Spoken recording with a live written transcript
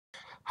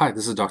Hi,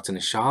 this is Dr.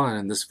 Nishal, and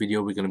in this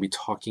video we're going to be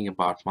talking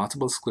about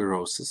multiple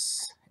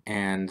sclerosis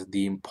and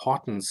the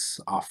importance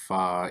of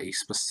a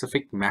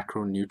specific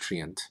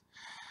macronutrient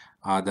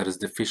that is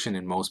deficient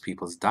in most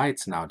people's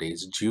diets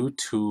nowadays due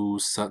to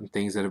certain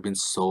things that have been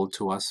sold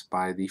to us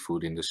by the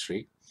food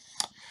industry.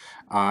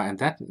 And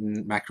that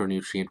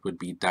macronutrient would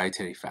be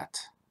dietary fat.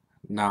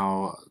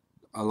 Now,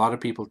 a lot of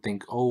people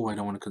think, oh, I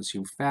don't want to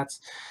consume fats.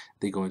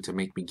 They're going to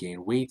make me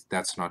gain weight.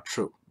 That's not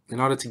true. In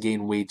order to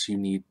gain weight, you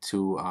need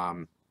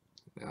to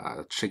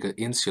trigger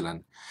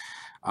insulin,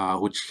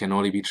 which can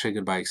only be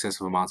triggered by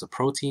excessive amounts of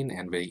protein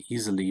and very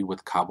easily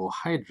with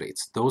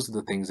carbohydrates. Those are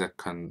the things that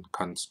can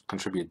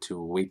contribute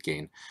to weight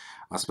gain,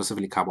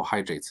 specifically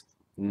carbohydrates,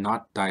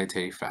 not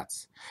dietary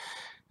fats.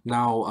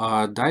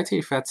 Now,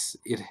 dietary fats,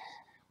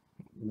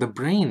 the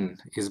brain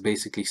is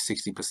basically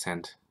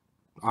 60%,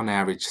 on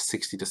average,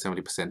 60 to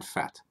 70%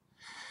 fat.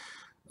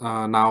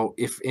 Now,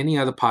 if any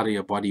other part of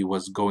your body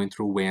was going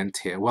through wear and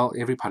tear, well,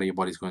 every part of your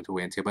body is going through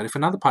wear and tear, but if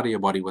another part of your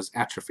body was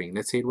atrophying,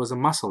 let's say it was a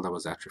muscle that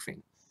was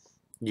atrophying,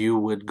 you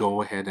would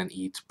go ahead and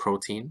eat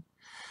protein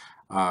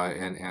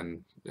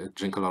and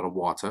drink a lot of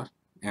water,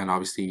 and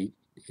obviously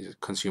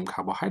consume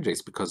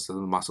carbohydrates because the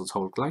muscles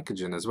hold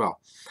glycogen as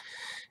well.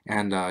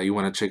 And you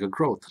want to trigger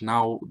growth.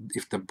 Now,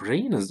 if the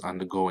brain is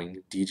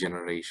undergoing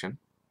degeneration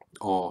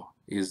or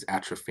is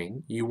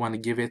atrophying, you want to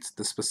give it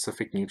the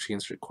specific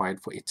nutrients required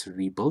for it to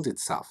rebuild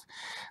itself.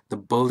 The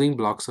building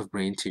blocks of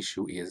brain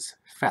tissue is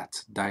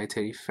fat,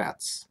 dietary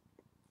fats.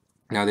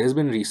 Now, there's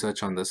been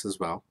research on this as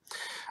well,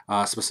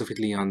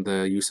 specifically on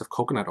the use of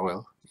coconut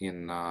oil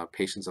in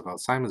patients of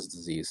Alzheimer's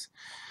disease.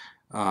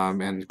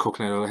 And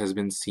coconut oil has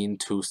been seen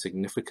to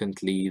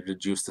significantly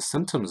reduce the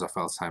symptoms of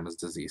Alzheimer's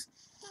disease.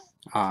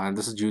 And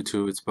this is due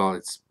to,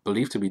 it's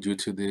believed to be due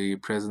to the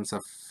presence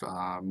of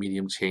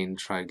medium chain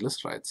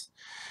triglycerides.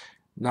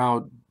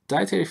 Now,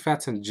 dietary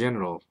fats in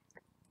general,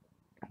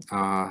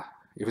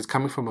 if it's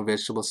coming from a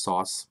vegetable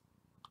source,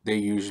 they're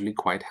usually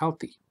quite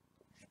healthy.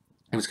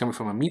 If it's coming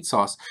from a meat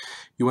source,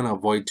 you want to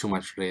avoid too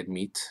much red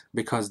meat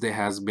because there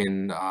has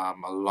been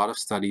a lot of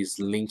studies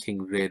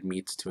linking red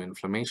meat to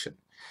inflammation.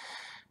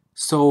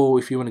 So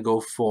if you want to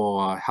go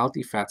for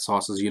healthy fat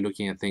sources, you're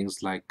looking at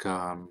things like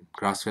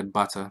grass-fed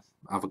butter,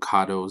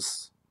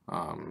 avocados,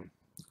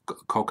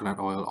 coconut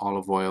oil,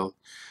 olive oil,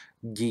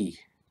 ghee.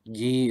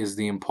 Ghee is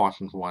the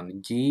important one.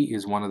 Ghee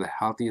is one of the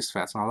healthiest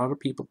fats. Now, a lot of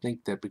people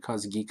think that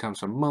because ghee comes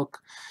from milk,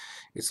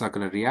 it's not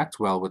going to react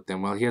well with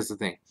them. Well, here's the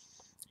thing.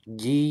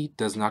 Ghee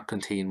does not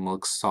contain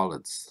milk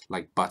solids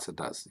like butter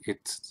does.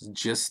 It's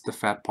just the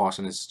fat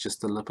portion, it's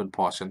just the lipid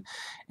portion,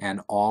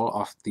 and all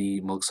of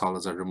the milk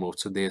solids are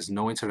removed. So there's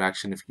no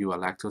interaction. If you are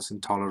lactose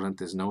intolerant,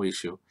 there's no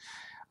issue.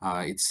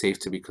 It's safe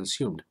to be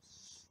consumed.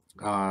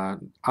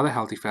 Other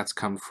healthy fats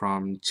come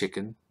from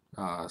chicken,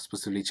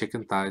 specifically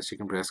chicken thighs.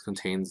 Chicken breast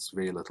contains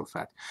very little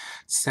fat.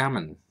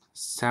 Salmon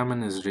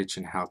is rich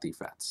in healthy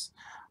fats.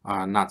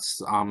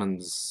 Nuts,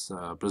 almonds,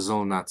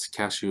 Brazil nuts,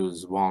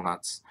 cashews,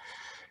 walnuts.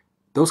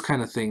 Those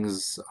kind of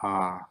things,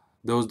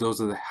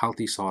 those are the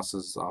healthy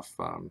sources of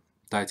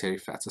dietary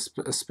fats,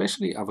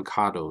 especially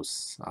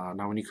avocados.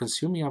 Now, when you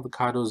consume your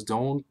avocados,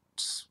 don't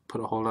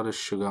put a whole lot of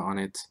sugar on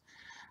it,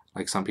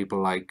 like some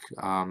people like.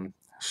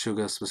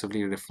 Sugar,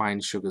 specifically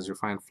refined sugars,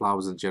 refined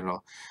flours in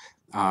general,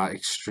 are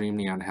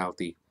extremely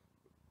unhealthy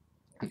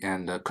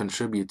and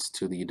contributes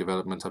to the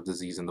development of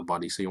disease in the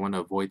body. So you want to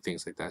avoid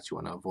things like that. You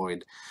want to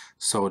avoid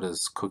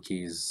sodas,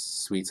 cookies,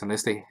 sweets,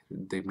 unless they're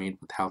made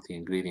with healthy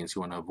ingredients.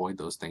 You want to avoid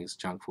those things,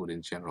 junk food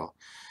in general,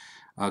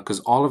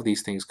 because all of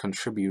these things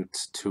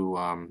contribute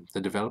to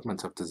the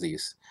development of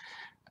disease.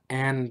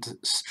 And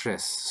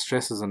stress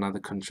is another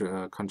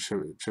contributor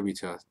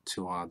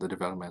to the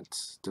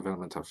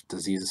development of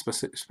disease,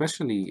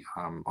 especially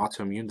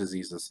autoimmune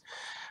diseases.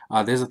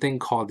 There's a thing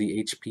called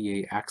the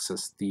HPA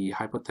axis, the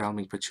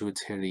hypothalamic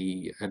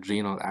pituitary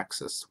adrenal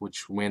axis,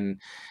 which when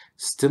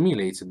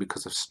stimulated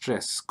because of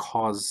stress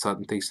cause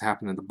certain things to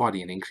happen in the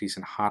body, an increase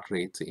in heart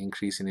rate, an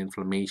increase in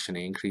inflammation,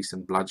 an increase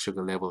in blood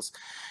sugar levels,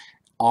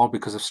 all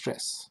because of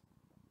stress.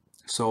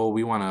 So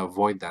we want to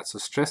avoid that. So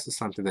stress is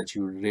something that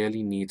you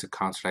really need to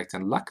counteract.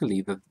 And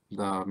luckily, the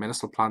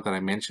medicinal plant that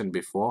I mentioned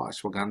before,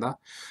 Ashwagandha,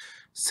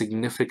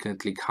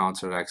 significantly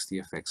counteracts the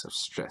effects of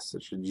stress.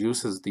 It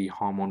reduces the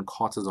hormone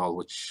cortisol,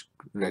 which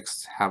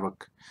wreaks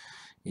havoc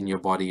in your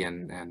body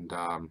and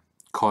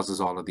causes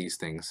all of these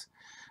things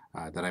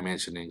that I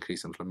mentioned,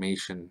 increased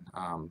inflammation.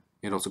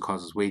 It also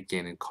causes weight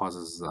gain. It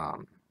causes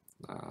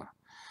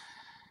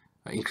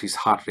increased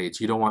heart rates.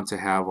 You don't want to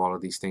have all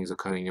of these things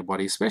occurring in your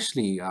body,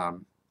 especially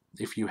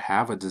if you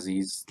have a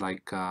disease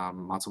like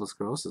multiple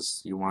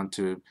sclerosis. You want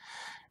to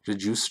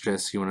reduce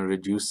stress, you want to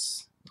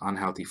reduce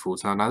unhealthy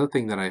foods. Now, another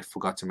thing that I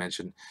forgot to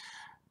mention,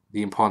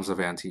 the importance of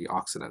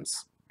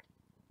antioxidants.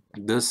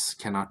 This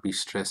cannot be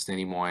stressed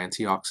anymore.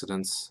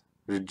 Antioxidants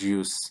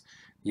reduce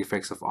the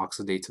effects of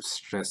oxidative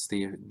stress.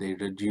 They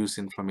reduce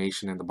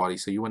inflammation in the body.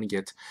 So you want to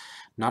get,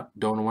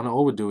 don't want to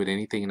overdo it.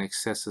 Anything in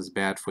excess is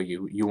bad for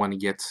you. You want to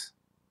get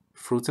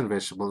fruits and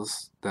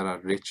vegetables that are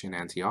rich in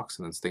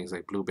antioxidants, things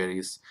like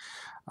blueberries,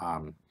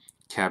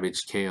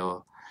 cabbage,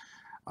 kale,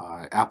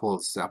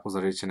 Apples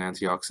are rich in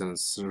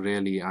antioxidants,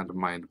 really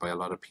undermined by a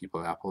lot of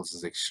people. Apples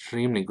is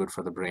extremely good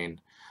for the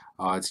brain.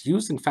 It's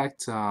used, in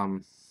fact, I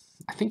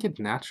think in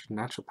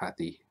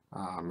naturopathy.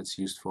 It's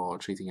used for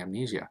treating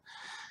amnesia.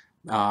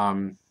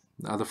 Um,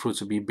 Other fruits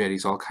would be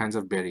berries, all kinds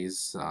of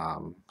berries,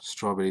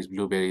 strawberries,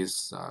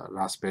 blueberries,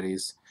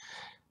 raspberries,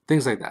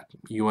 things like that.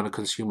 You want to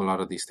consume a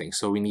lot of these things.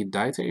 So we need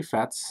dietary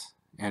fats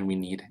and we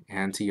need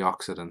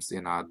antioxidants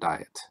in our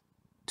diet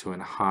to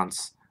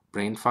enhance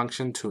brain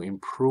function, to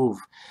improve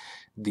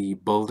the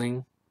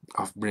building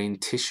of brain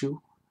tissue.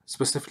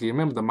 Specifically,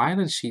 remember the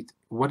myelin sheath.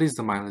 What is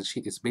the myelin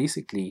sheath? It's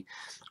basically,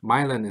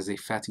 myelin is a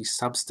fatty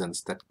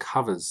substance that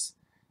covers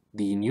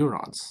the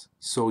neurons.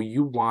 So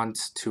you want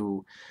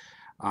to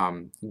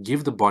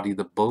give the body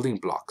the building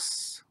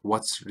blocks,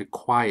 what's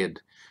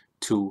required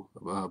to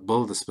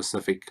build a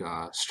specific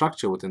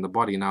structure within the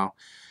body. Now,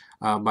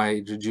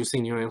 by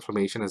reducing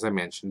neuroinflammation, as I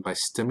mentioned, by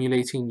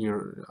stimulating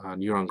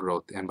neuron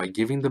growth, and by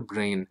giving the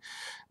brain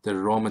the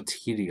raw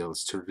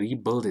materials to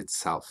rebuild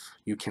itself,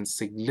 you can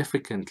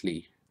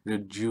significantly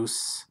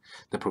reduce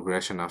the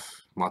progression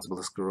of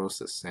multiple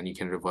sclerosis, and you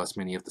can reverse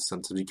many of the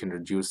symptoms. You can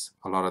reduce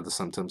a lot of the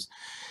symptoms,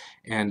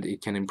 and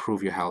it can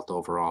improve your health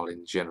overall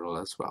in general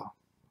as well.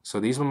 So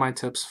these were my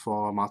tips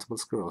for multiple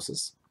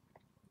sclerosis.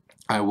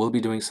 I will be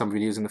doing some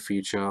videos in the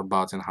future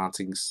about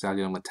enhancing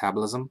cellular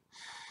metabolism.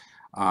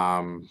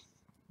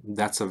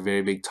 That's a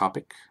very big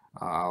topic.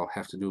 I'll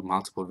have to do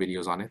multiple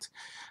videos on it.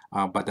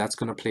 But that's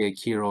going to play a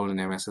key role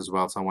in MS as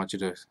well. So I want you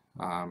to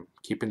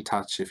keep in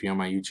touch. If you're on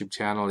my YouTube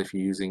channel, if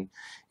you're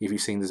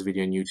seeing this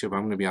video on YouTube,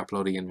 I'm going to be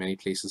uploading in many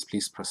places.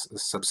 Please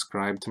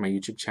subscribe to my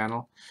YouTube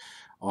channel,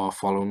 or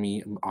follow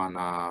me on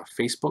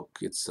Facebook.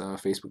 It's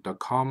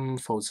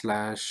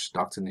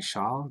facebook.com/Dr.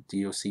 Nishal,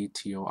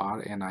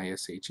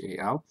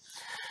 DoctorNishal.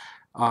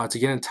 To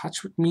get in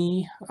touch with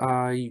me,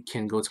 you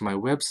can go to my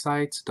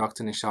website,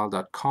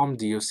 drnishal.com,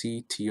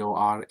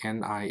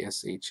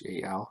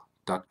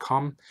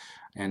 DoctorNishal.com,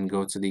 and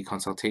go to the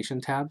consultation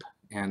tab.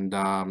 And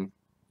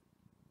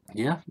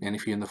yeah, and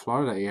if you're in the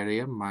Florida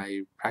area,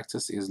 my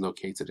practice is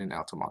located in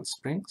Altamont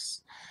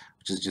Springs,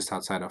 which is just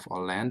outside of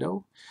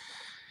Orlando.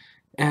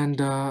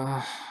 And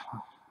I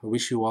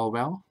wish you all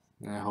well.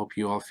 And I hope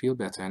you all feel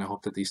better, and I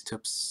hope that these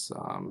tips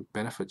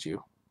benefit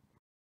you.